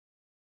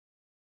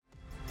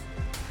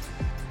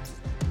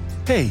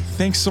Hey,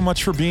 thanks so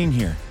much for being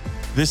here.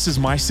 This is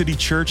My City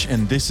Church,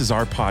 and this is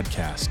our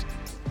podcast.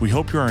 We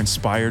hope you are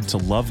inspired to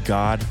love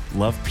God,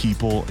 love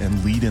people,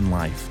 and lead in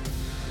life.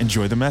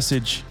 Enjoy the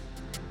message.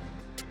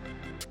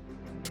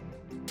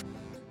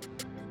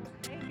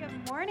 Hey,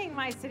 good morning,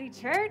 My City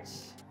Church.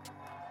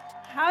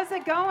 How's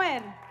it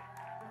going?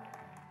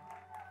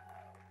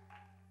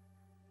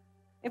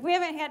 If we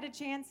haven't had a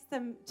chance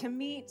to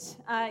meet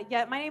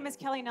yet, my name is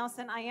Kelly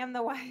Nelson. I am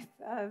the wife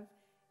of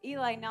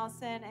Eli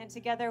Nelson, and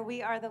together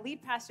we are the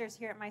lead pastors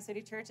here at My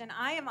City Church, and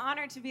I am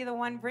honored to be the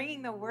one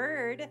bringing the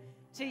word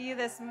to you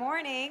this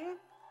morning.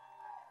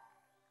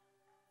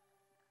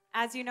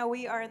 As you know,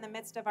 we are in the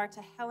midst of our To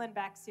Hell and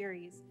Back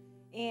series,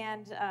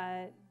 and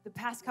the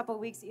past couple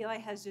of weeks, Eli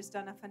has just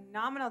done a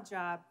phenomenal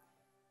job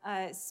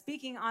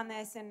speaking on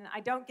this, and I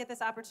don't get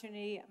this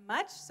opportunity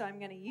much, so I'm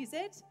going to use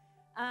it,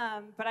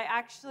 but I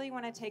actually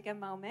want to take a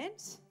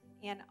moment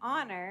and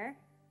honor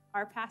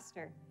our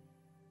pastor.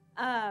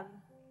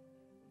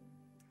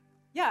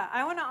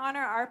 I want to honor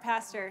our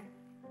pastor.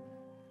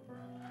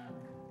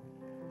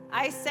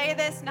 I say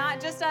this not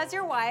just as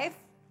your wife,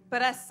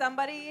 but as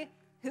somebody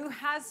who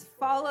has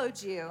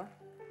followed you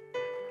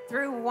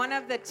through one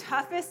of the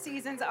toughest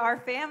seasons our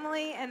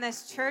family and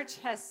this church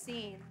has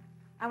seen.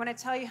 I want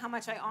to tell you how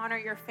much I honor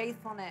your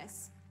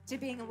faithfulness to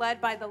being led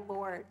by the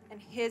Lord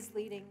and His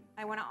leading.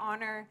 I want to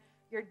honor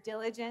your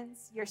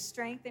diligence, your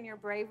strength, and your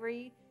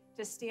bravery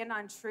to stand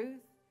on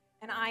truth.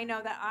 And I know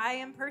that I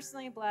am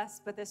personally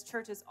blessed, but this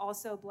church is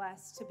also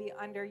blessed to be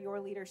under your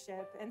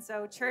leadership. And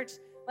so, church,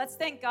 let's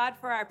thank God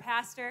for our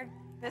pastor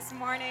this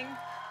morning.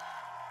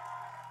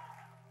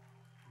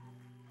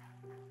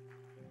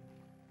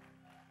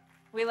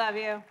 We love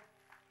you.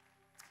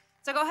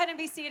 So go ahead and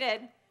be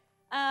seated.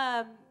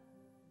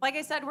 Like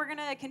I said, we're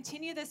going to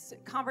continue this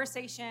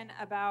conversation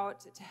about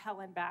To Hell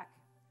and Back.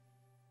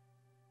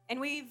 And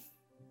we've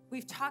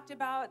talked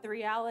about the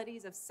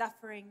realities of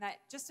suffering, that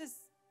just as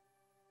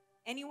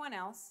anyone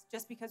else,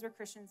 just because we're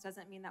Christians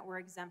doesn't mean that we're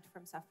exempt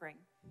from suffering.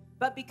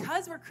 But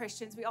because we're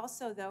Christians, we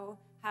also, though,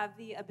 have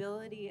the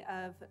ability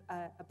of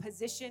a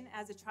position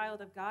as a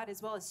child of God,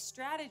 as well as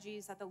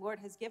strategies that the Lord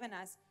has given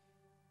us.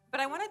 But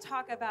I want to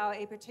talk about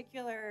a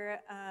particular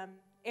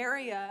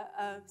area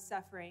of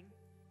suffering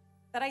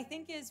that I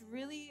think is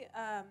really,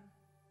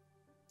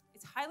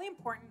 it's highly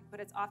important, but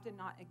it's often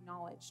not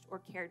acknowledged or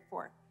cared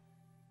for.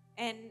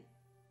 And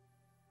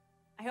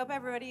I hope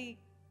everybody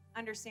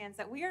understands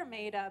that we are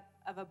made up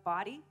of a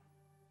body,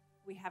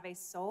 we have a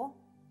soul,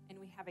 and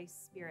we have a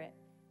spirit.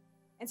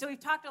 And so we've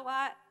talked a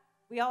lot.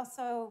 We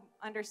also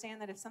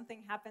understand that if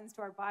something happens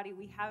to our body,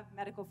 we have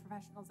medical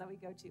professionals that we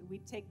go to. We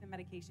take the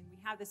medication, we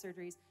have the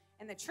surgeries,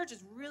 and the church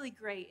is really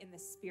great in the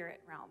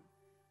spirit realm,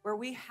 where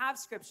we have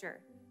scripture,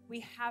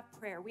 we have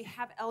prayer, we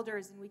have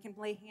elders, and we can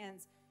lay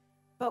hands.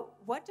 But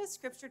what does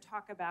scripture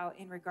talk about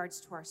in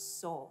regards to our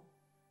soul?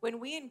 When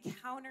we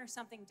encounter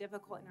something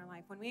difficult in our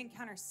life, when we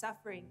encounter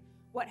suffering,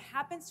 what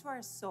happens to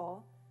our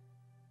soul,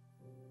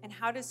 and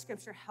how does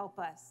scripture help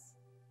us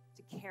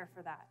to care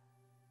for that?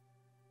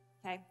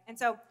 Okay, and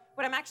so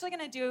what I'm actually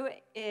going to do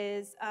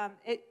is,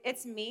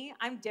 it's me.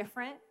 I'm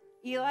different.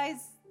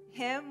 Eli's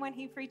him when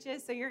he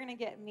preaches, so you're going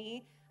to get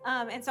me.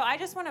 And so I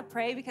just want to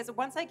pray, because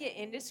once I get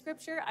into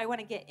scripture, I want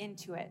to get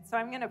into it. So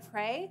I'm going to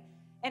pray,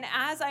 and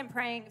as I'm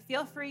praying,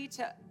 feel free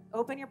to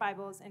open your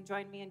Bibles and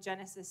join me in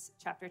Genesis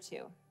chapter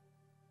 2.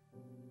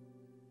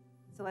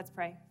 So let's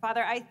pray.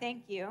 Father, I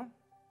thank you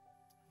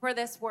for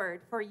this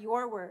word, for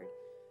your word.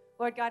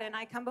 Lord God, and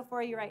I come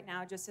before you right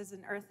now just as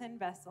an earthen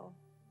vessel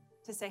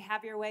to say,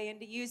 have your way and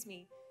to use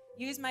me.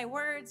 Use my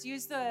words,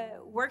 use the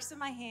works of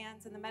my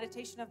hands and the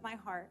meditation of my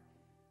heart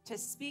to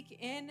speak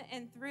in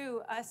and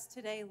through us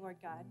today, Lord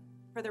God,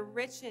 for the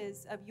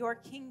riches of your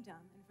kingdom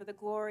and for the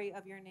glory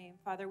of your name.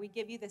 Father, we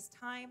give you this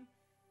time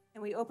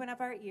and we open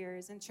up our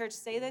ears. And church,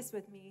 say this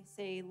with me.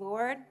 Say,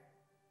 Lord,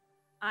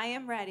 I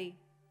am ready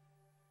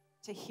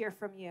to hear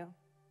from you.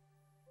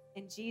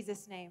 In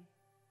Jesus' name,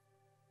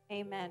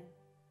 amen.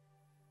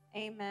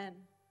 Amen.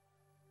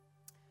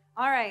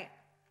 All right.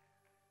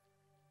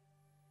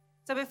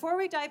 So before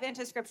we dive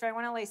into scripture, I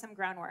want to lay some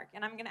groundwork,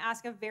 and I'm going to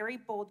ask a very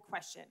bold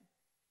question.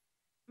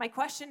 My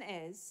question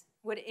is,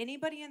 would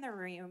anybody in the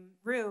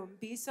room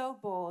be so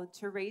bold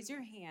to raise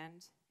your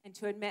hand and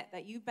to admit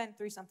that you've been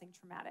through something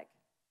traumatic?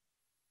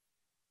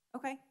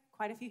 Okay,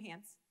 quite a few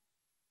hands.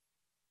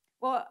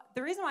 Well,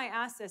 the reason why I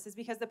ask this is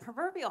because the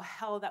proverbial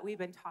hell that we've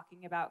been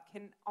talking about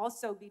can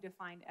also be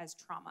defined as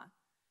trauma.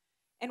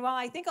 And while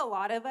I think a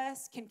lot of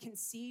us can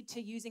concede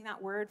to using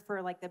that word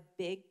for like the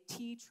big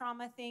T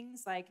trauma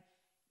things, like,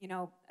 you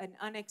know, an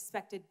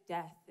unexpected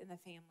death in the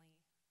family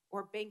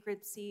or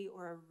bankruptcy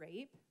or a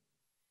rape,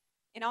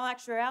 in all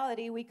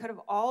actuality, we could have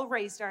all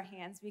raised our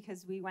hands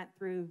because we went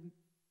through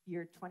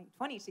year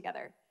 2020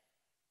 together.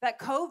 That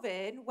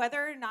COVID,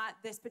 whether or not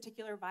this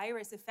particular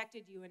virus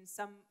affected you in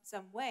some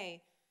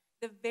way,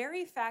 the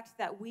very fact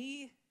that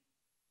we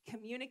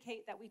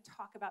communicate, that we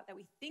talk about, that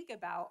we think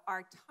about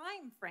our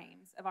time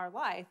frames of our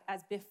life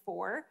as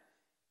before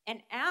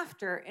and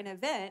after an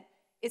event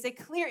is a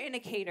clear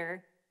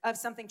indicator of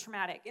something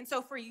traumatic. And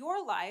so for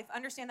your life,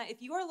 understand that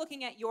if you are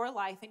looking at your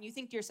life and you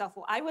think to yourself,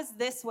 well, I was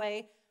this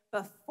way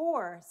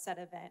before said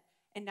event,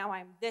 and now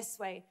I'm this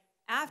way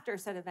after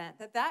said event,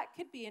 that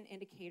could be an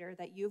indicator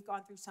that you've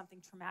gone through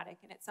something traumatic,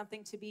 and it's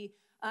something to be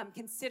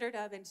considered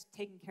of and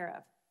taken care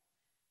of.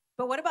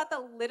 But what about the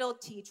little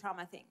t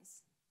trauma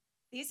things?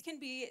 These can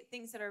be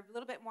things that are a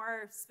little bit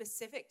more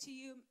specific to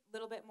you, a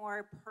little bit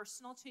more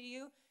personal to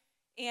you,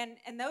 and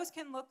those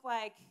can look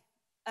like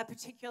a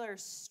particular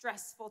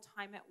stressful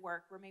time at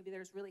work where maybe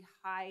there's really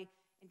high,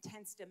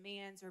 intense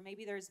demands, or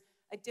maybe there's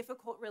a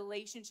difficult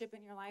relationship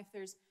in your life.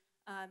 There's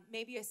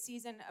maybe a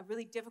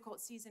really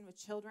difficult season with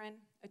children,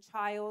 a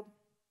child.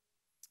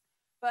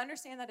 But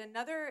understand that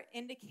another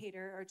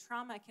indicator or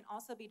trauma can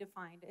also be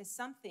defined as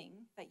something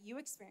that you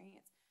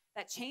experience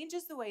that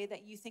changes the way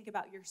that you think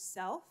about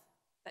yourself,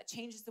 that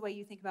changes the way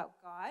you think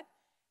about God,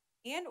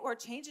 and or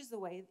changes the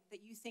way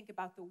that you think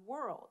about the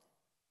world.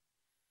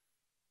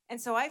 And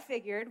so I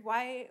figured,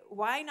 why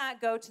not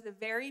go to the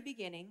very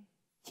beginning,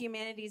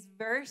 humanity's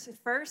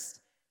first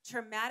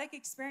traumatic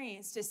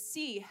experience, to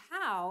see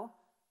how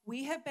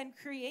we have been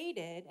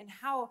created and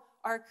how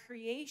our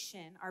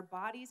creation, our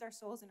bodies, our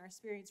souls, and our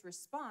spirits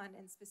respond,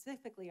 and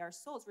specifically our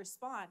souls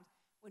respond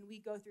when we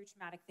go through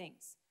traumatic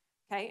things.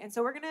 Okay, and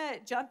so we're going to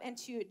jump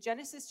into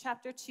Genesis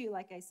chapter 2,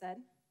 like I said.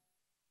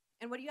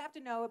 And what you have to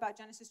know about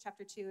Genesis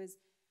chapter 2 is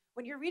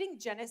when you're reading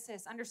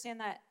Genesis,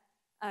 understand that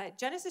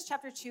Genesis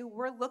chapter 2,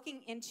 we're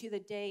looking into the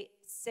day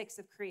 6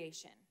 of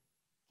creation.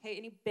 Okay,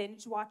 any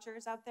binge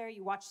watchers out there?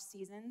 You watch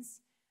seasons?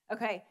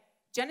 Okay,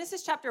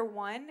 Genesis chapter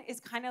 1 is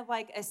kind of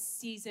like a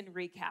season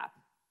recap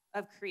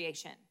of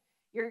creation.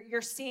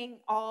 You're seeing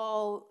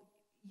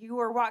you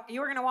were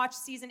going to watch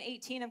season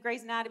 18 of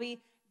Grey's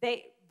Anatomy.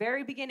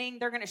 Very beginning,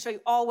 they're going to show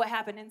you all what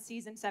happened in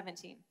season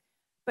 17.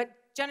 But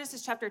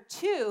Genesis chapter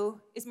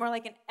 2 is more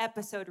like an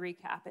episode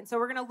recap. And so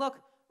we're going to look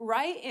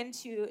right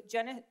into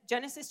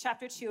Genesis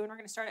chapter 2, and we're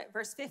going to start at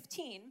verse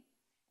 15.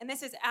 And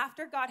this is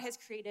after God has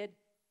created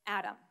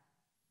Adam.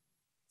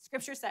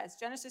 Scripture says,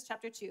 Genesis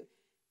chapter 2,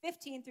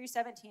 15 through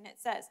 17, it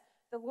says,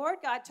 the Lord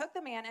God took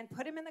the man and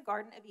put him in the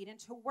Garden of Eden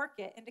to work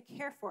it and to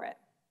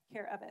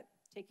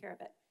take care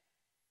of it.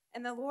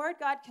 And the Lord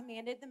God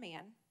commanded the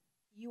man,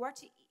 you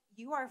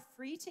are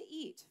free to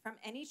eat from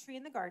any tree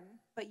in the garden,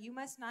 but you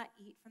must not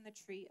eat from the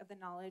tree of the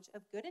knowledge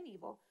of good and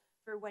evil,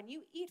 for when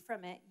you eat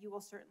from it, you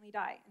will certainly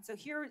die. And so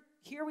here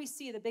we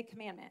see the big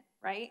commandment,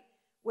 right?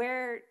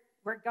 Where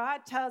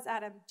God tells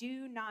Adam,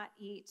 do not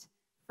eat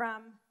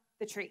from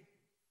the tree.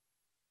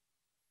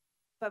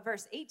 But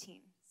verse 18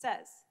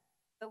 says,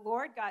 the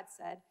Lord God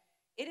said,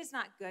 it is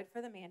not good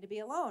for the man to be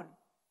alone.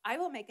 I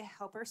will make a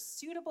helper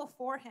suitable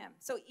for him.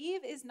 So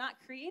Eve is not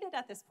created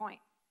at this point.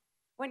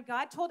 When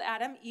God told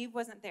Adam, Eve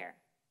wasn't there.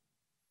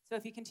 So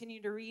if you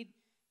continue to read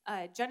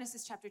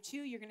Genesis chapter 2,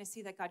 you're going to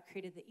see that God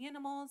created the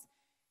animals,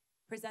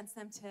 presents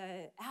them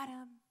to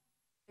Adam.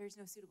 There's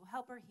no suitable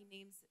helper. He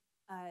names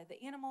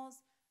the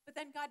animals. But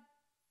then God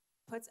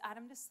puts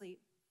Adam to sleep.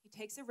 He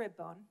takes a rib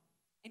bone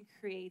and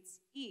creates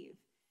Eve.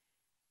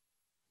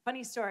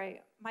 Funny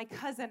story, my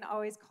cousin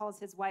always calls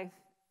his wife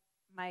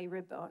my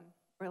rib bone,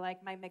 or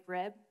like my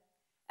McRib,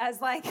 as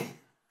like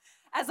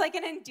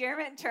an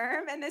endearment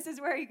term, and this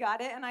is where he got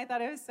it, and I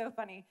thought it was so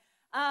funny.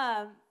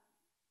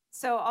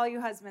 So all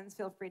you husbands,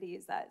 feel free to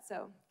use that.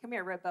 So come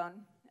here, rib bone.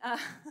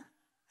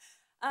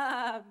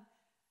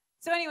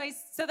 So anyways,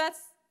 so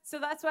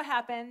that's what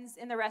happens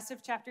in the rest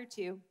of chapter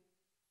 2.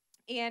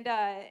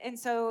 And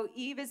so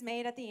Eve is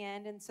made at the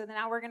end, and so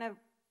now we're going to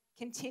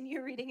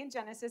continue reading in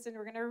Genesis, and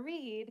we're going to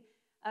read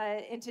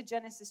into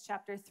Genesis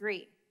chapter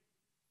 3.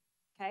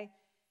 Okay?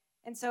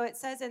 And so it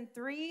says in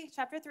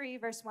chapter 3,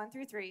 verse 1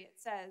 through 3, it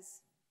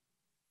says,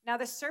 now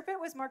the serpent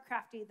was more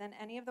crafty than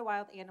any of the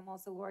wild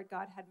animals the Lord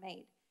God had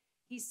made.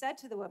 He said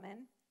to the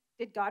woman,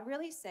 did God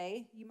really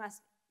say, you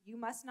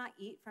must not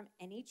eat from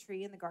any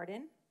tree in the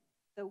garden?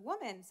 The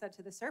woman said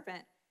to the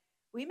serpent,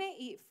 we may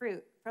eat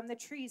fruit from the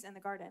trees in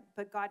the garden,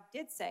 but God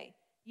did say,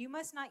 you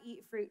must not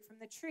eat fruit from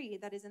the tree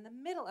that is in the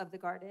middle of the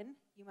garden.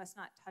 You must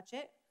not touch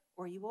it,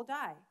 or you will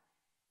die.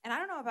 And I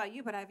don't know about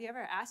you, but have you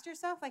ever asked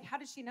yourself, like, how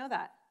did she know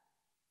that?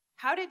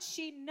 How did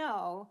she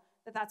know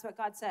that that's what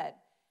God said?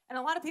 And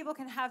a lot of people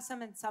can have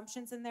some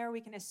assumptions in there.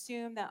 We can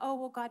assume that, oh,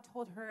 well, God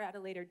told her at a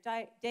later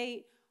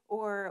date,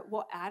 or,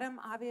 well, Adam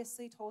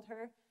obviously told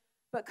her.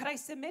 But could I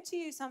submit to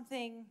you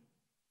something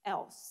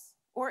else,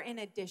 or in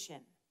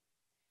addition?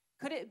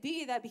 Could it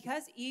be that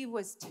because Eve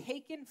was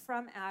taken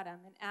from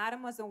Adam, and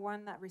Adam was the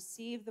one that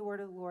received the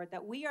word of the Lord,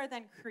 that we are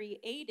then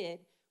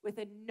created with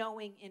a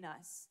knowing in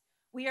us?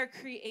 We are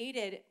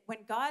created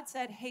when God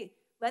said, hey,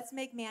 let's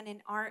make man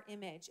in our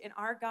image. And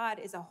our God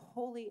is a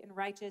holy and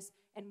righteous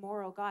and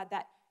moral God,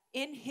 that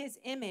in his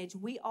image,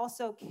 we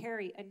also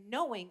carry a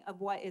knowing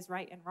of what is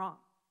right and wrong.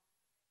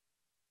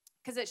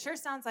 Because it sure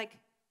sounds like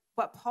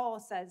what Paul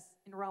says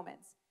in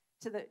Romans,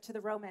 to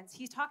the Romans.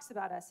 He talks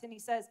about us, and he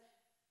says,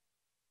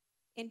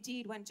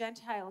 indeed, when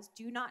Gentiles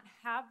do not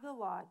have the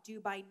law, do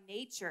by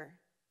nature.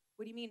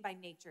 What do you mean by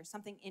nature?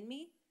 Something in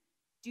me?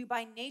 Do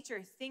by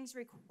nature things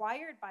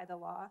required by the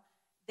law.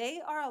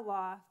 They are a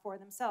law for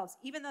themselves,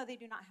 even though they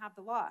do not have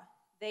the law.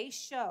 They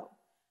show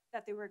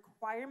that the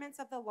requirements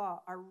of the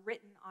law are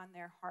written on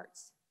their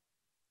hearts.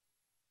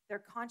 Their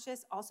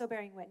conscience also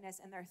bearing witness,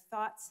 and their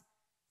thoughts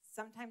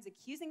sometimes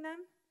accusing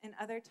them, and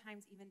other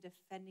times even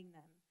defending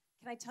them.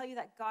 Can I tell you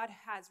that God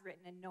has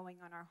written a knowing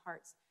on our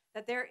hearts?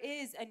 That there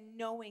is a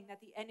knowing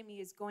that the enemy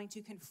is going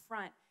to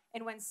confront.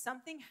 And when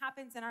something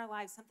happens in our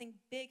lives, something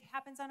big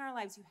happens in our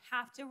lives, you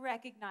have to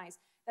recognize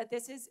that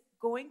this is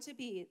going to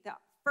be the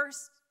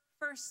first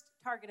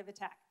target of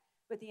attack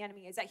with the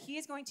enemy, is that he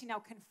is going to now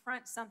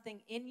confront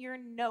something in your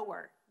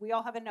knower. We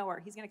all have a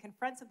knower. He's going to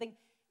confront something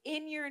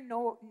in your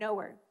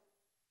knower.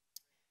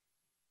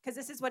 Because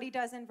this is what he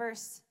does in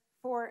verse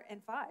 4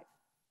 and 5.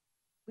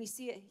 We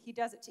see it. He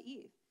does it to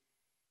Eve.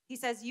 He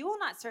says, "You will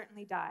not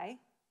certainly die."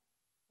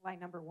 Lie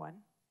number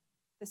 1.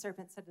 The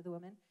serpent said to the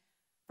woman,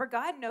 "For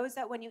God knows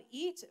that when you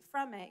eat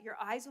from it, your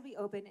eyes will be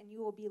open and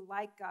you will be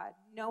like God,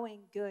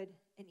 knowing good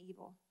and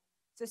evil."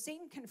 So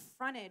Satan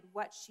confronted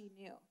what she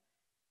knew.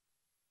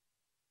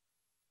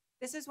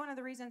 This is one of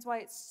the reasons why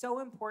it's so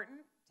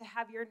important to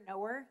have your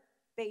knower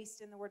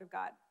based in the Word of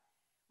God.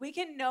 We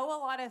can know a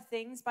lot of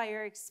things by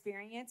our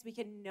experience. We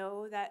can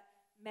know that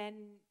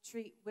men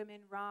treat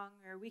women wrong,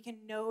 or we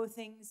can know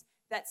things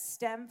that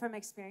stem from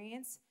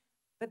experience.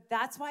 But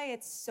that's why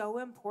it's so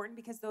important,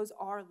 because those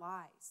are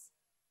lies.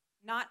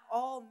 Not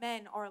all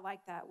men are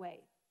like that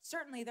way.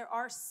 Certainly there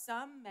are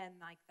some men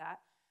like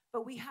that,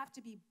 but we have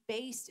to be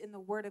based in the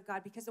Word of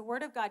God, because the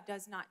Word of God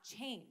does not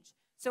change.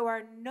 So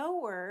our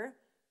knower,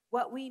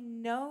 what we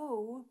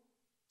know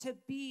to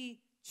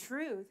be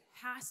truth,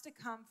 has to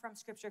come from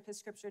Scripture, because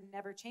Scripture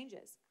never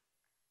changes.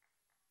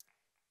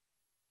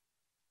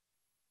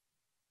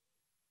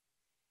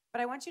 But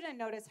I want you to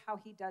notice how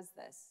he does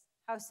this,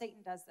 how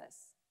Satan does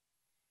this.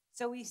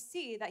 So we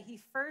see that he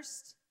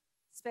first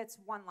spits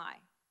one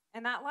lie.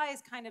 And that lie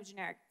is kind of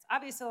generic. It's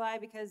obviously a lie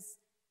because,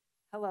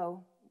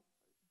 hello,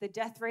 the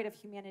death rate of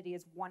humanity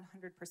is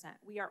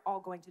 100%. We are all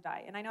going to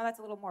die. And I know that's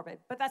a little morbid,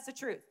 but that's the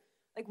truth.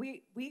 Like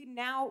we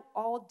now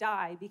all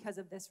die because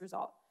of this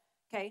result.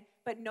 Okay?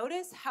 But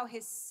notice how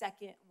his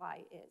second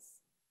lie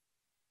is.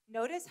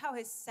 Notice how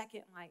his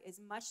second lie is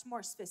much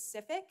more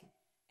specific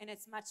and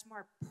it's much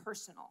more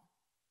personal.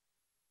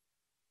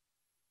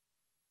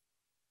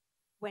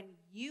 When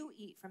you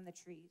eat from the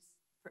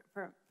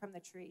from the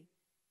tree,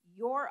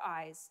 your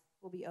eyes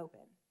will be open.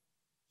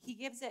 He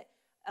gives it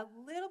a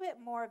little bit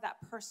more of that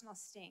personal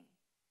sting.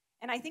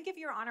 And I think if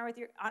you're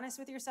honest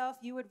with yourself,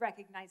 you would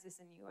recognize this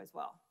in you as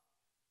well.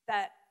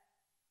 That,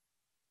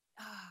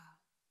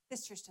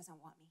 this church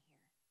doesn't want me here.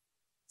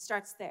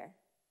 Starts there.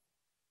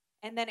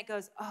 And then it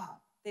goes,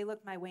 they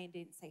looked my way and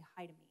didn't say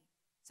hi to me,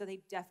 so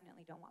they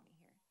definitely don't want me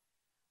here.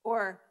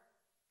 Or,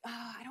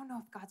 I don't know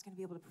if God's going to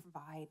be able to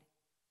provide.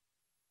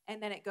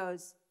 And then it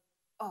goes,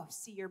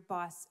 see, your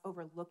boss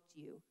overlooked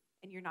you,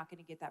 and you're not going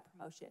to get that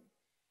promotion.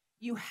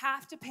 You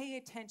have to pay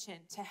attention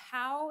to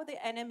how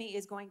the enemy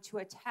is going to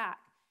attack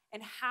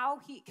and how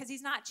because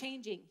he's not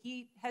changing.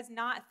 He has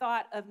not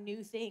thought of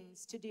new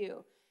things to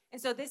do.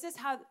 And so this is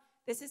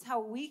how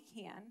we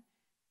can,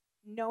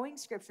 knowing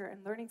Scripture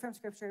and learning from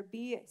Scripture,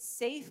 be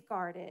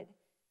safeguarded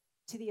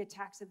to the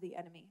attacks of the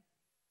enemy.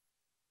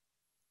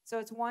 So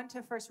it's one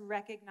to first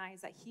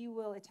recognize that he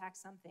will attack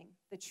something,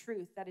 the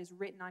truth that is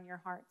written on your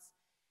hearts.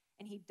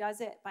 And he does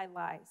it by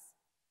lies.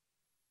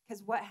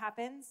 Because what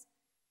happens?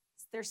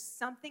 There's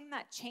something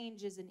that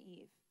changes in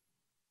Eve.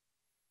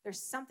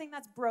 There's something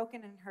that's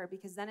broken in her,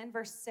 because then in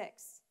verse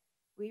 6,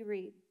 we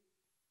read,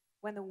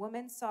 "When the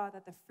woman saw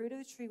that the fruit of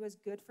the tree was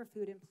good for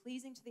food and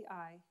pleasing to the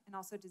eye, and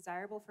also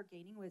desirable for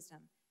gaining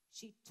wisdom,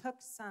 she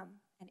took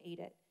some and ate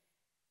it.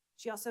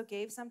 She also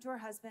gave some to her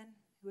husband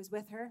who was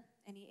with her,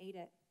 and he ate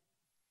it."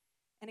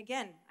 And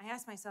again, I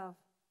asked myself,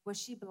 was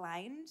she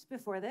blind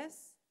before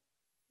this?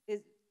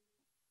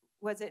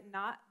 Was it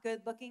not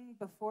good looking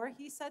before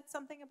he said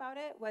something about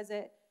it? Was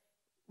it,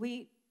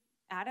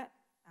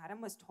 Adam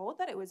was told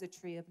that it was a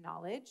tree of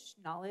knowledge.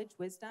 Knowledge,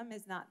 wisdom,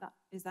 is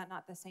that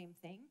not the same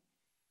thing?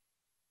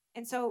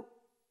 And so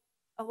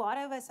a lot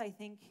of us, I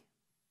think,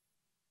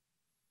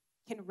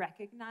 can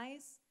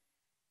recognize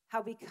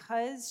how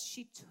because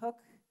she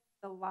took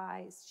the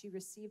lies, she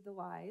received the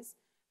lies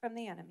from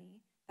the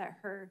enemy, that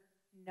her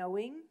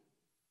knowing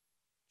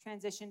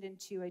transitioned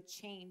into a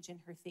change in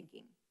her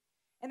thinking.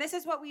 And this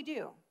is what we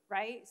do,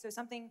 right? So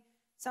something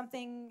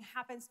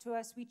happens to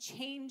us, we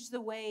change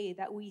the way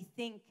that we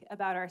think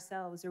about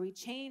ourselves, or we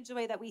change the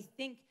way that we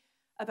think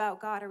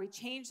about God, or we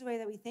change the way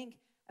that we think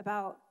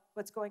about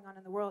what's going on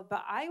in the world.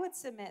 But I would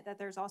submit that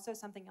there's also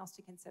something else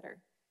to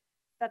consider.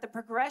 That the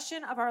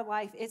progression of our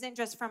life isn't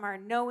just from our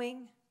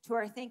knowing to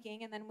our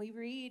thinking, and then we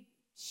read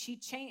she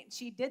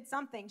did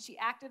something, she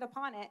acted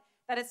upon it,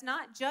 that it's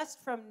not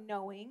just from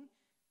knowing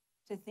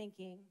to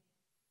thinking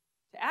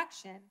to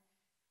action.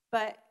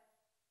 But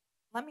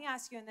let me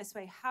ask you in this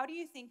way, how do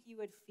you think you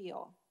would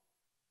feel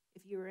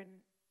if you were in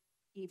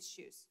Eve's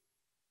shoes?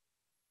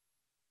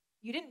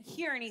 You didn't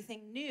hear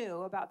anything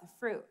new about the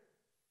fruit.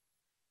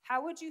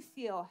 How would you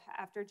feel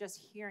after just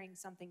hearing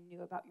something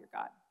new about your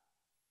God?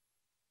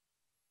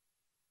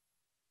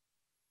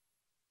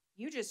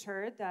 You just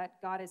heard that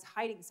God is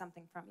hiding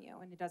something from you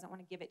and he doesn't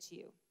want to give it to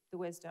you, the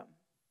wisdom.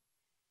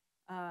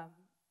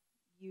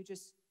 You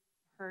just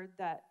heard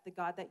that the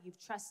God that you've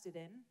trusted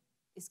in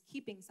is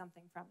keeping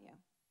something from you.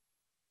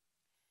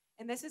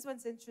 And this is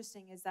what's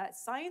interesting, is that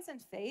science and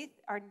faith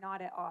are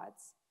not at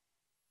odds.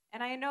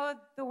 And I know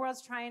the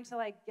world's trying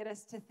to get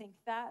us to think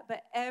that,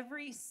 but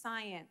every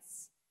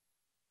science,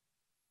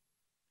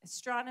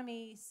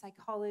 astronomy,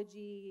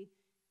 psychology,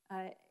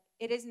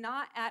 it is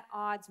not at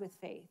odds with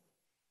faith.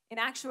 In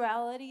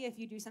actuality, if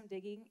you do some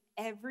digging,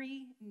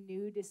 every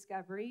new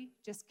discovery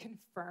just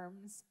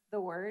confirms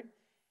the word,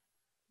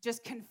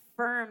 just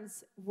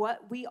confirms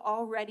what we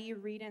already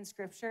read in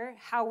Scripture,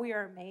 how we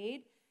are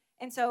made.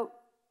 And so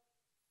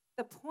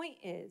the point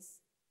is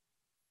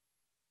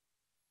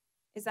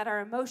that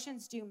our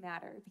emotions do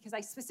matter, because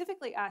I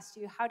specifically asked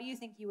you, how do you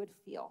think you would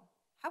feel?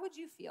 How would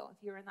you feel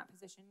if you were in that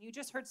position? You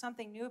just heard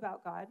something new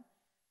about God,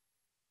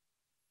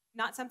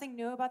 not something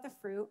new about the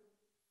fruit,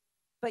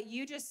 but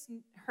you just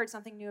heard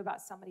something new about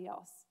somebody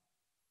else.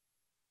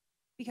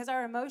 Because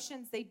our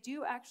emotions, they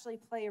do actually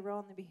play a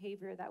role in the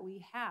behavior that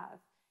we have.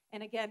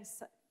 And again,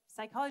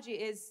 psychology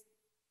is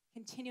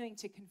continuing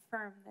to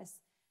confirm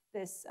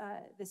this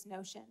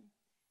notion.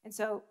 And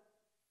so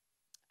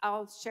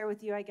I'll share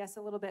with you, I guess,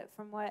 a little bit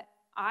from what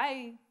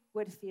I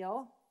would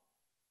feel,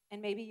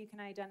 and maybe you can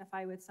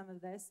identify with some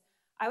of this.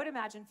 I would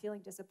imagine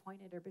feeling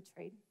disappointed or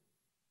betrayed.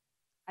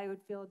 I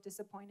would feel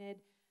disappointed,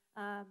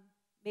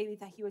 maybe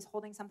that he was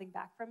holding something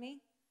back from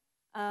me.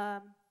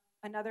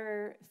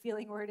 Another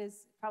feeling word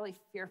is probably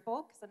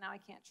fearful, because now I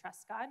can't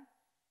trust God.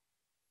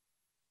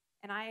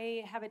 And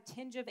I have a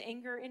tinge of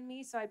anger in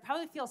me, so I'd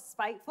probably feel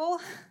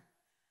spiteful.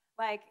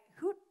 I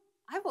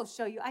will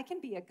show you, I can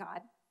be a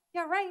God.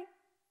 Yeah, right.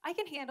 I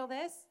can handle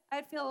this.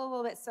 I'd feel a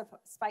little bit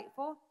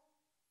spiteful.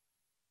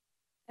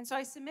 And so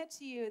I submit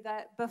to you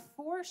that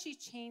before she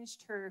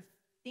changed her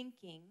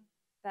thinking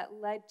that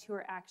led to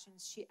her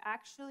actions, she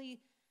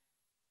actually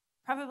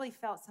probably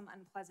felt some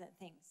unpleasant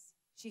things.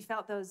 She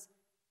felt those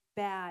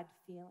bad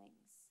feelings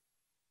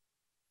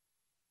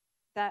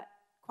that,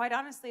 quite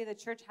honestly, the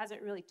church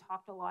hasn't really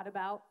talked a lot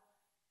about,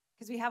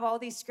 because we have all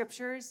these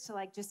scriptures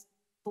to just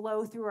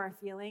blow through our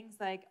feelings.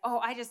 I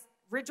just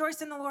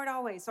rejoice in the Lord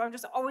always, so I'm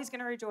just always going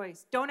to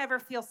rejoice. Don't ever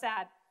feel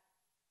sad.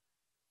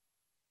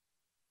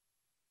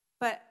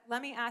 But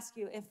let me ask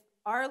you, if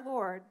our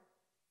Lord,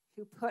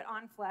 who put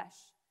on flesh,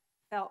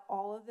 felt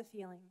all of the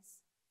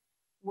feelings,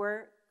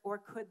 or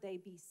could they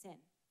be sin?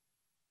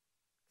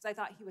 Because I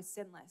thought he was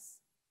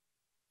sinless.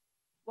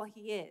 Well,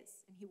 he is,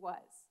 and he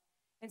was.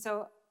 And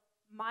so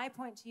my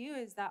point to you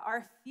is that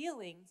our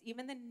feelings,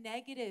 even the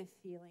negative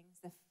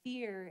feelings, the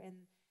fear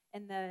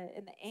and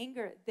the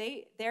anger,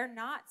 they're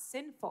not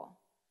sinful.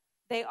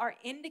 They are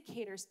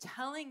indicators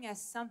telling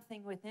us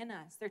something within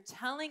us. They're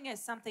telling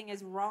us something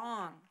is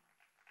wrong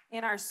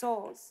in our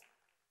souls.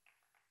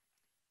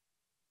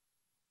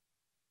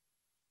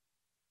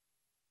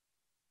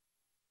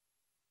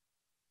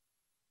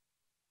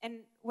 And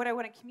what I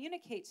want to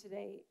communicate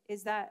today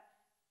is that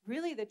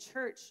really the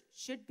church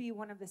should be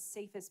one of the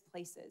safest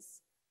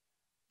places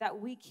that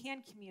we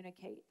can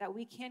communicate, that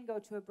we can go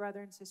to a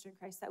brother and sister in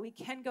Christ, that we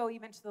can go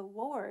even to the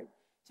Lord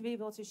to be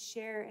able to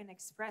share and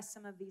express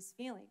some of these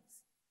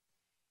feelings.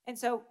 And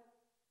so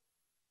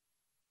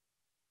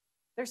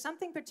there's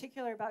something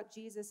particular about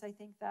Jesus, I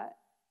think, that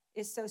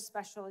is so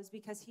special, is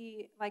because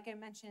he, like I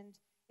mentioned,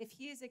 if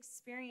he has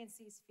experienced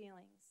these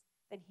feelings,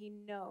 then he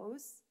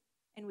knows,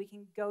 and we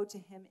can go to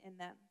him in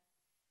them.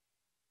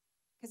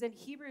 Because in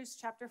Hebrews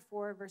chapter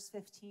 4, verse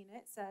 15,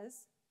 it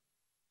says,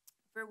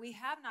 "For we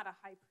have not a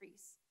high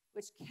priest,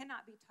 which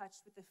cannot be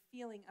touched with the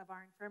feeling of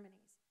our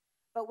infirmities,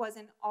 but was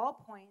in all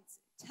points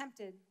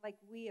tempted like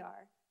we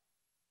are,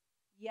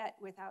 yet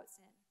without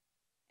sin."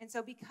 And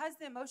so because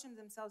the emotions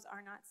themselves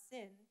are not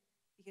sin,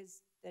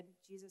 because then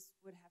Jesus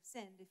would have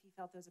sinned if he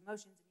felt those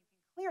emotions, and you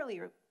can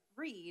clearly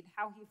read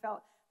how he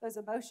felt those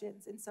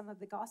emotions in some of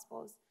the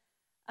Gospels,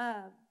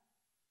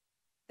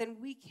 then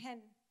we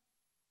can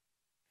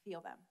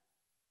feel them,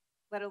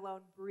 let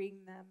alone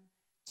bring them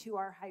to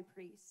our high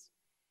priest.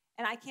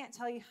 And I can't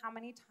tell you how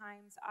many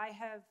times I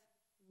have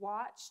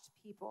watched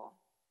people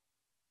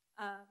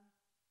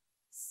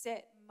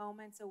sit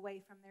moments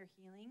away from their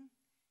healing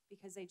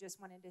because they just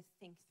wanted to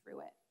think through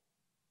it.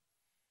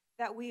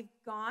 That we've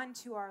gone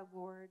to our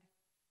Lord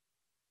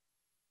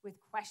with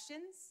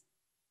questions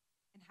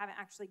and haven't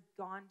actually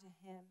gone to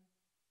him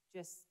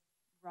just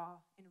raw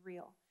and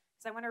real.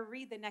 So I want to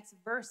read the next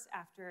verse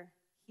after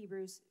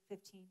Hebrews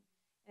 15.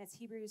 And it's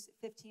Hebrews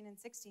 15 and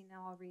 16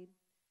 now I'll read.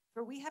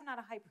 "For we have not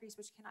a high priest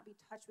which cannot be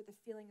touched with the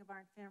feeling of our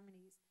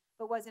infirmities,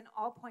 but was in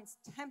all points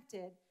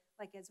tempted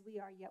like as we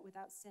are, yet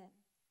without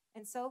sin.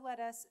 And so let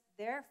us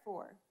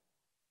therefore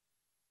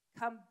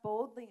come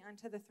boldly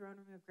unto the throne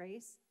room of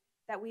grace,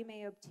 that we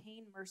may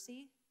obtain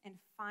mercy and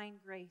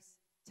find grace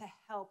to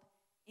help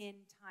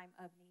in time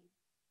of need."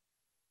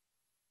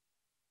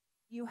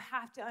 You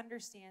have to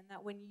understand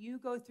that when you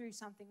go through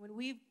something, when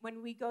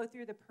we go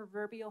through the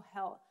proverbial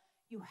hell,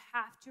 you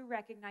have to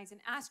recognize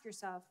and ask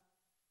yourself,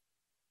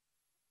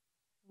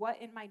 what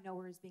in my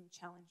knower is being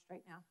challenged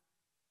right now?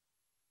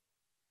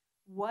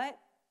 What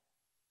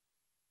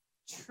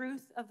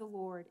truth of the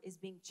Lord is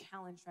being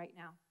challenged right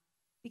now?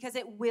 Because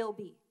it will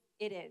be.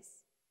 It is.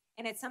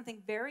 And it's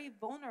something very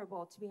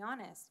vulnerable, to be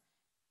honest.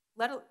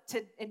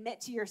 To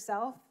admit to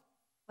yourself,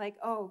 like,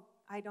 oh,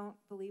 I don't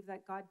believe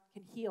that God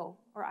can heal,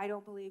 or I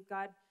don't believe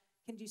God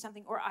can do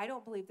something, or I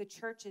don't believe the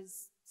church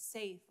is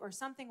safe, or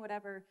something,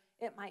 whatever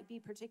it might be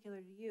particular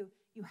to you.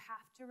 You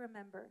have to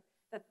remember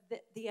that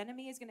the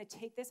enemy is going to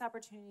take this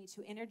opportunity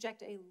to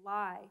interject a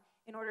lie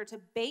in order to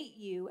bait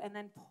you and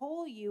then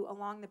pull you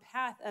along the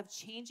path of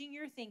changing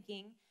your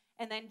thinking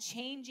and then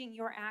changing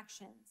your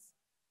actions.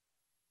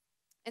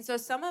 And so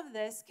some of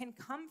this can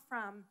come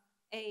from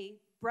a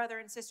brother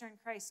and sister in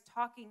Christ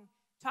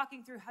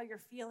talking through how you're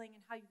feeling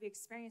and how you've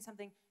experienced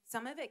something.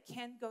 Some of it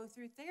can go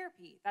through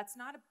therapy. That's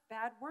not a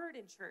bad word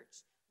in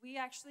church. We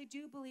actually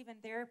do believe in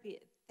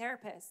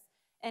therapists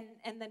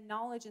and the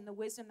knowledge and the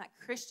wisdom that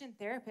Christian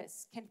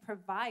therapists can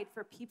provide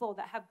for people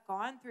that have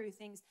gone through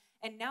things.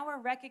 And now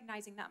we're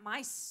recognizing that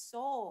my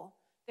soul,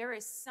 there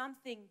is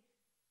something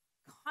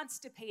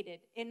constipated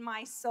in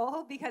my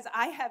soul because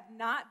I have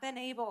not been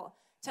able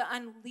to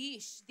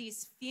unleash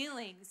these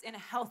feelings in a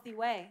healthy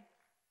way.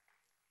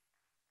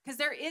 Because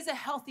there is a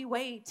healthy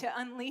way to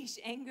unleash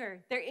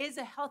anger. There is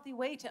a healthy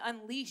way to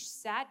unleash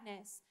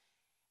sadness.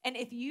 And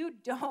if you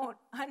don't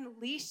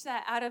unleash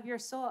that out of your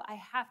soul, I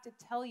have to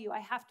tell you, I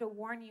have to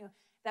warn you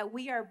that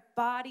we are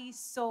body,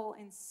 soul,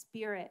 and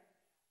spirit.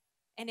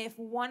 And if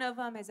one of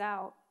them is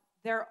out,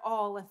 they're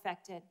all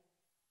affected.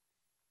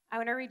 I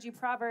want to read you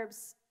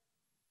Proverbs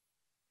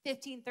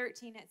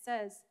 15:13. It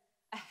says,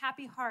 a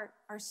happy heart,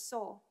 our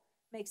soul,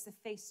 makes the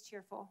face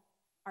cheerful.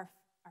 Our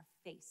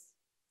face,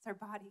 it's our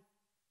body.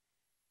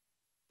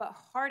 But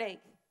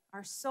heartache,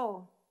 our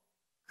soul,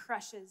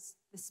 crushes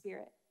the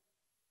spirit.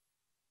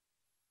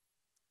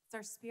 It's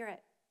our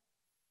spirit.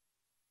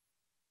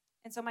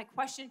 And so my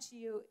question to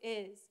you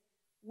is,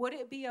 would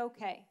it be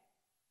okay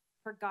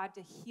for God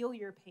to heal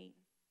your pain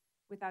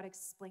without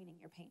explaining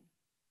your pain?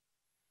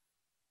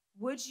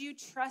 Would you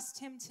trust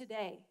him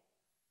today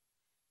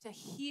to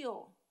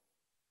heal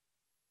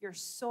your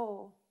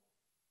soul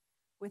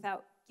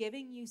without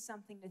giving you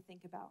something to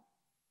think about?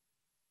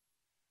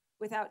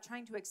 Without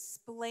trying to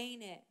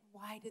explain it.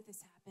 Why did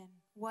this happen?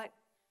 What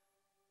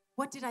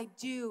did I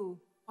do?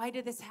 Why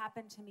did this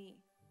happen to me?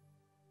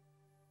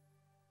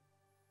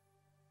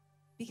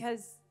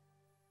 Because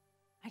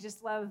I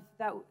just love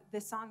that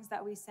the songs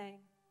that we sang.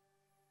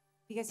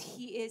 Because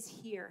he is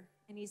here,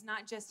 and he's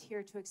not just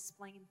here to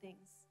explain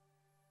things.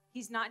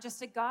 He's not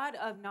just a God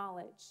of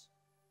knowledge.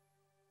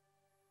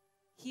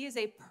 He is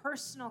a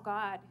personal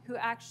God who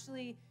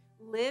actually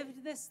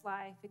lived this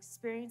life,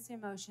 experienced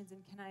emotions,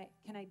 and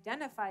can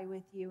identify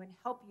with you and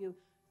help you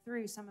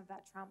through some of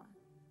that trauma,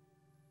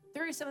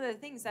 through some of the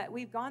things that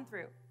we've gone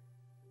through.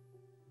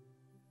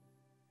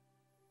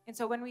 And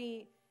so when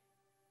we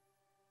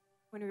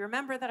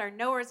remember that our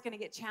knower is going to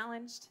get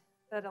challenged,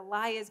 that a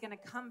lie is going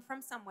to come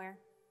from somewhere,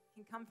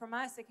 it can come from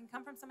us, it can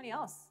come from somebody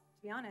else,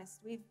 to be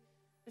honest.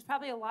 There's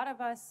probably a lot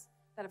of us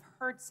that have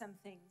heard some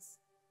things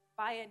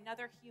by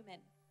another human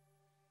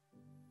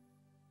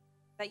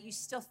that you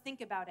still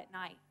think about at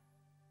night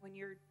when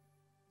you're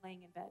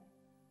laying in bed.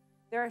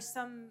 There are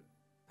some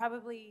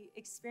probably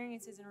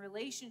experiences and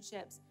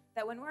relationships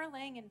that when we're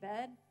laying in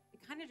bed,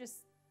 it kind of just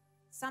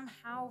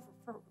somehow,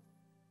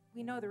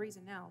 we know the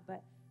reason now,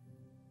 but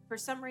for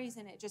some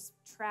reason it just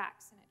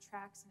tracks and it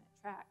tracks and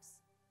it tracks.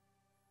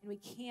 And we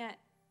can't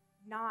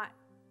not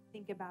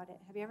think about it.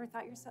 Have you ever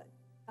thought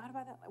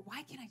about that? Like,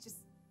 why can't I just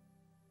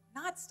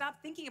not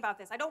stop thinking about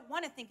this? I don't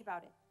want to think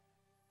about it.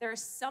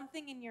 There's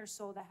something in your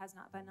soul that has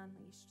not been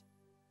unleashed.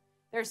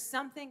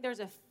 There's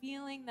a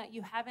feeling that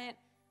you haven't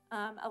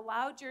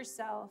allowed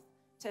yourself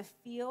to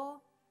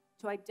feel,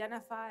 to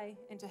identify,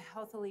 and to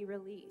healthily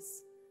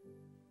release.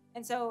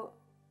 And so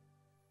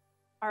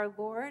our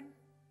Lord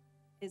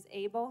is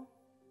able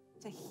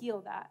to heal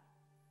that.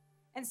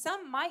 And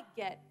some might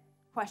get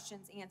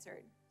questions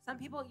answered. Some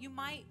people, you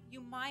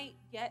might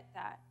get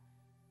that.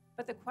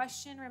 But the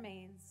question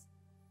remains,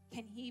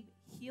 can he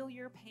heal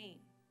your pain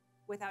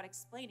without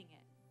explaining it?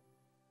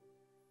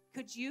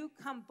 Could you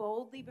come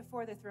boldly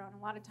before the throne?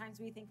 A lot of times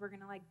we think we're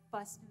going to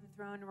bust in the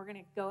throne and we're going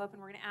to go up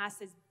and we're going to ask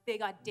this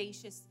big,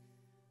 audacious,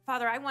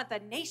 Father, I want the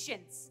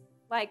nations.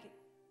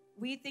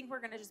 We think we're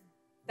going to just,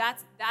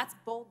 that's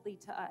boldly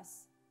to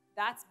us.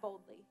 That's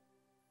boldly.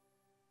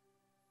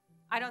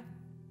 I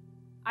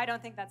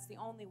don't think that's the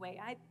only way.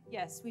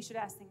 Yes, we should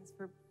ask things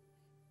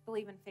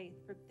believe in faith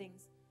for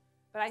things.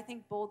 But I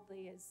think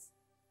boldly is,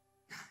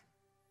 God,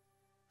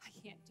 I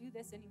can't do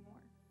this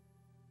anymore.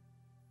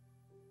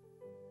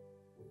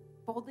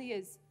 Boldly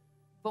is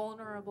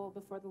vulnerable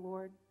before the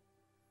Lord.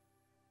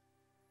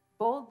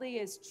 Boldly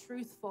is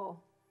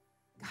truthful.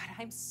 God,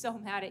 I'm so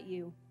mad at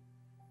you.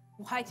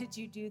 Why did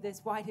you do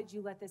this? Why did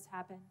you let this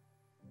happen?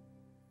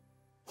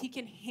 He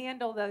can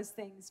handle those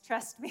things.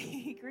 Trust me,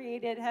 he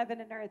created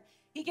heaven and earth.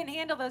 He can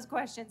handle those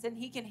questions, and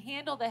he can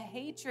handle the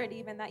hatred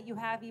even that you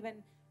have even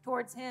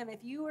towards him.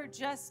 If you were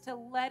just to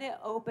let it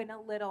open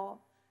a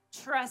little,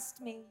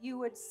 trust me, you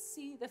would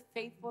see the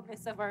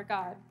faithfulness of our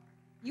God.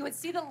 You would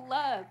see the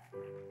love.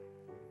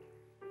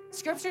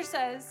 Scripture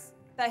says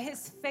that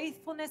his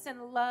faithfulness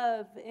and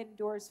love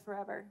endures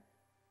forever.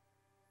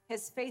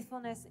 His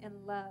faithfulness and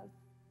love.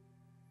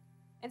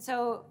 And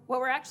so what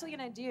we're actually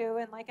going to do,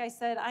 and like I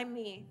said, I'm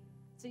me,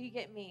 so you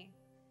get me.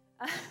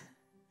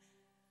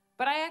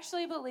 But I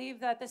actually believe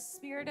that the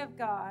Spirit of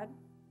God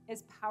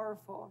is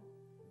powerful,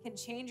 can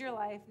change your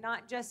life,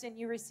 not just in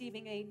you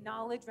receiving a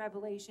knowledge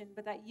revelation,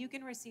 but that you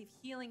can receive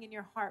healing in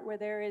your heart where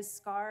there is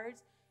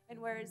scars and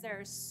where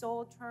there is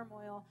soul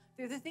turmoil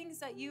through the things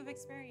that you've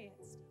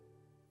experienced.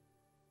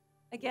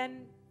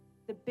 Again,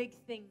 the big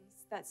things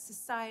that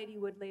society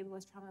would label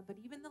as trauma, but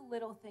even the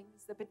little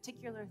things, the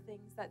particular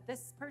things that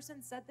this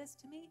person said this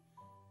to me,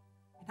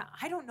 and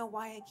I don't know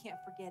why I can't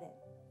forget it.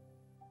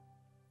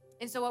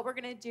 And so what we're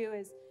going to do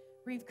is,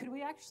 Reeve, could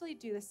we actually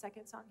do the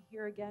second song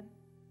here again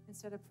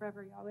instead of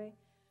Forever Yahweh?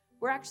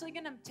 We're actually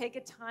going to take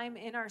a time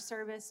in our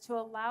service to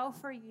allow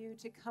for you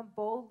to come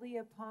boldly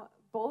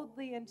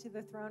into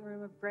the throne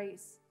room of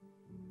grace.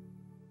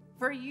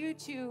 For you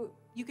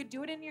could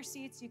do it in your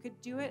seats, you could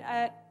do it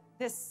at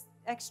this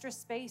extra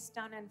space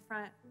down in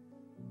front.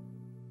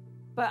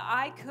 But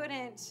I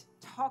couldn't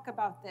talk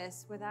about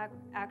this without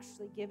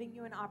actually giving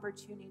you an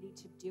opportunity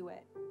to do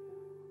it.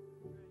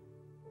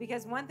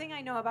 Because one thing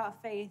I know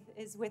about faith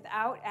is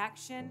without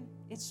action,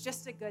 it's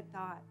just a good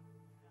thought.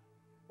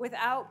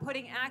 Without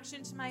putting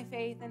action to my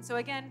faith. And so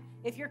again,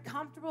 if you're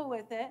comfortable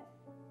with it,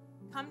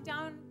 come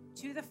down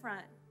to the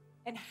front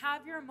and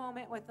have your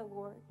moment with the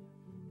Lord.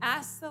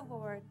 Ask the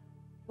Lord,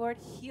 Lord,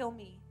 heal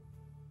me.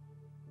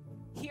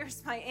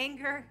 Here's my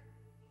anger.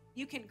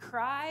 You can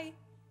cry.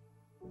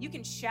 You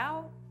can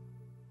shout.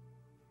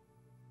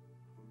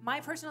 My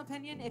personal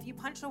opinion, if you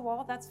punch a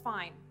wall, that's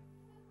fine.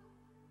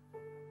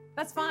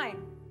 That's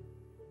fine.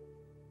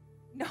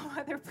 No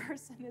other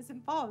person is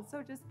involved,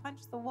 so just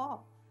punch the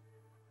wall.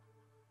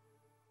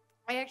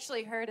 I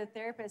actually heard a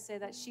therapist say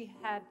that she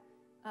had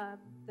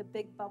the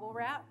big bubble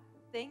wrap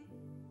thing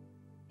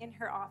in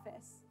her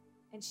office,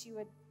 and she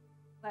would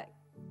let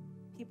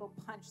people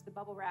punch the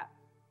bubble wrap.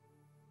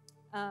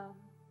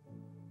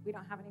 We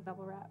don't have any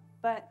bubble wrap,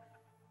 but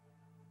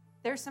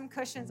there's some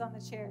cushions on the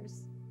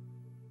chairs.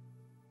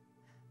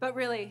 But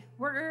really,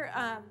 we're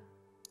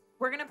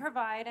going to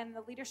provide, and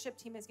the leadership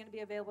team is going to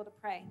be available to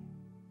pray.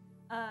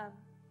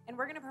 And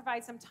we're going to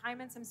provide some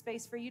time and some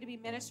space for you to be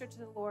ministered to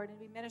the Lord and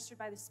be ministered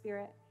by the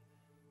Spirit.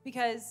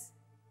 Because,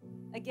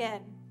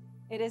 again,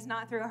 it is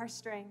not through our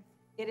strength.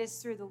 It is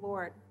through the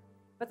Lord.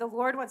 But the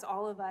Lord wants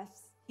all of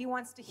us. He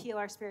wants to heal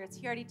our spirits.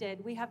 He already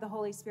did. We have the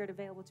Holy Spirit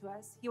available to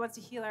us. He wants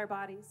to heal our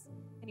bodies,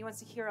 and he wants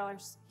to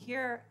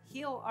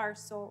heal our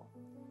soul.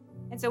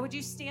 And so would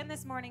you stand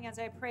this morning as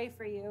I pray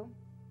for you?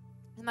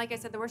 And like I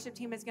said, the worship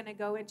team is going to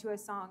go into a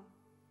song.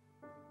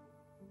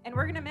 And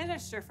we're going to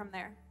minister from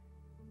there.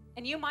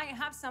 And you might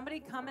have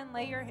somebody come and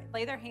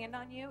lay their hand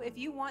on you. If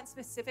you want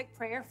specific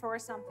prayer for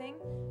something,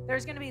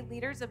 there's going to be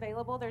leaders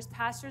available. There's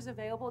pastors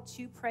available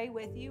to pray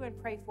with you and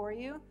pray for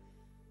you.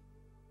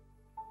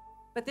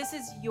 But this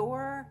is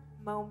your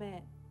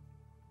moment.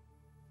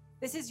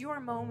 This is your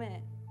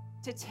moment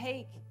to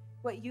take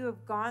what you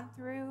have gone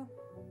through,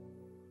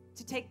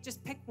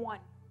 just pick one.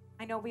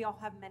 I know we all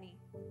have many.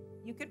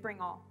 You could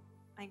bring all.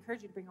 I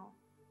encourage you to bring all.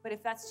 But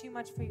if that's too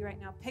much for you right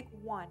now, pick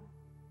one.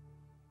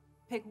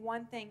 Pick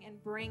one thing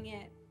and bring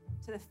it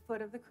to the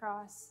foot of the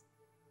cross.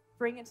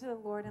 Bring it to the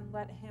Lord and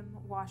let him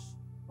wash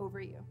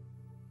over you.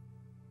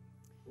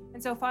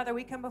 And so, Father,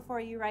 we come before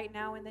you right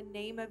now in the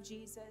name of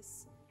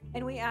Jesus.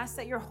 And we ask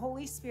that your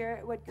Holy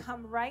Spirit would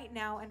come right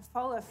now and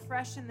fall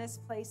afresh in this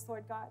place,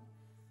 Lord God.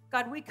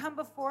 God, we come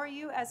before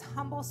you as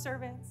humble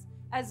servants,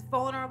 as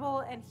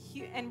vulnerable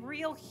and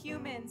real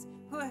humans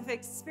who have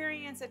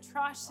experienced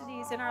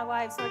atrocities in our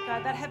lives, Lord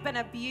God, that have been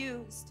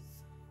abused,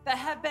 that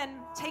have been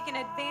taken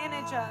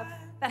advantage of,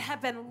 that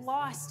have been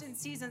lost in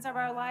seasons of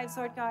our lives,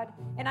 Lord God.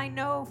 And I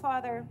know,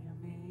 Father,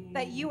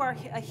 that you are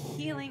a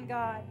healing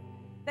God,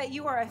 that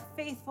you are a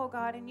faithful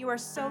God, and you are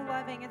so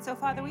loving. And so,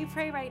 Father, we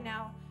pray right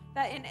now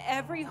that in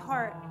every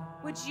heart,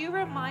 would you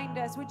remind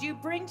us, would you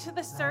bring to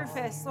the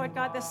surface, Lord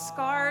God, the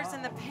scars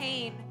and the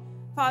pain,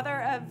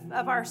 Father,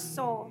 of our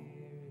soul.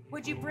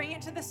 Would you bring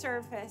it to the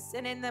surface,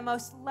 and in the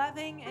most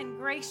loving and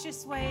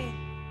gracious way,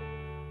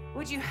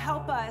 would you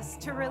help us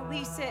to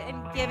release it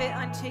and give it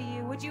unto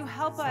you? Would you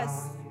help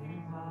us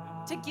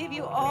to give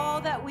you all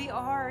that we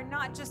are,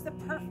 not just the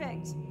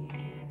perfect,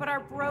 but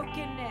our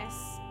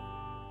brokenness?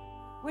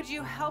 Would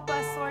you help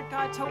us, Lord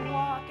God, to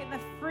walk in the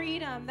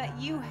freedom that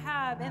you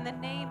have in the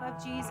name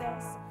of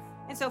Jesus?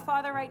 And so,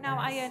 Father, right now,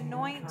 I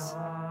anoint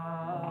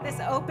this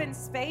open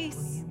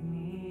space.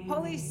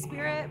 Holy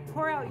Spirit,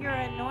 pour out your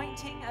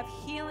anointing of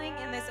healing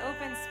in this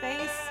open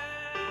space.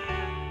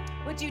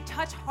 Would you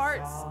touch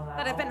hearts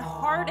that have been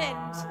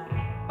hardened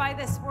by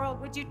this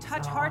world? Would you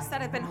touch hearts that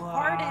have been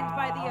hardened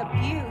by the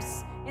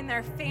abuse in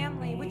their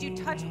family? Would you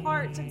touch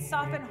hearts and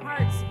soften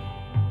hearts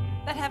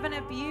that have been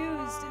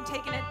abused and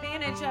taken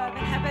advantage of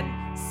and have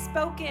been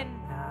spoken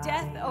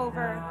death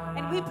over.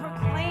 And we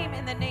proclaim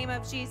in the name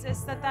of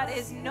Jesus that that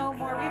is no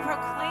more. We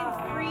proclaim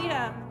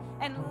freedom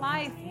and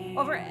life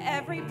over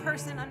every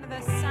person under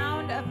the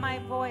sound of my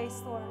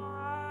voice, Lord.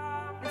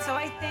 And so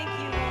I thank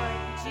you, Lord,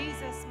 in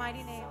Jesus'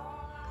 mighty name.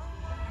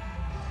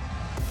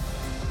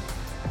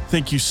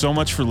 Thank you so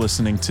much for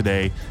listening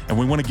today, and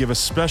we want to give a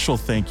special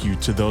thank you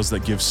to those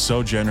that give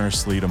so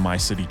generously to My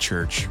City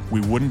Church. We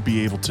wouldn't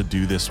be able to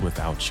do this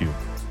without you.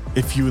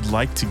 If you would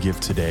like to give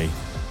today,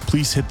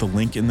 please hit the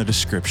link in the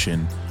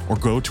description or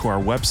go to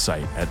our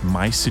website at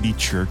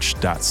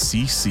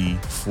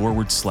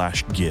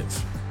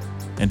mycitychurch.cc/give.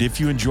 And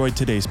if you enjoyed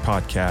today's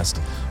podcast,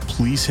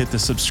 please hit the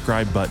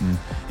subscribe button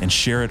and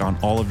share it on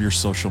all of your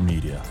social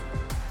media.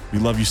 We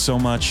love you so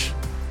much.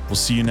 We'll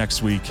see you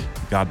next week.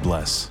 God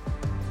bless.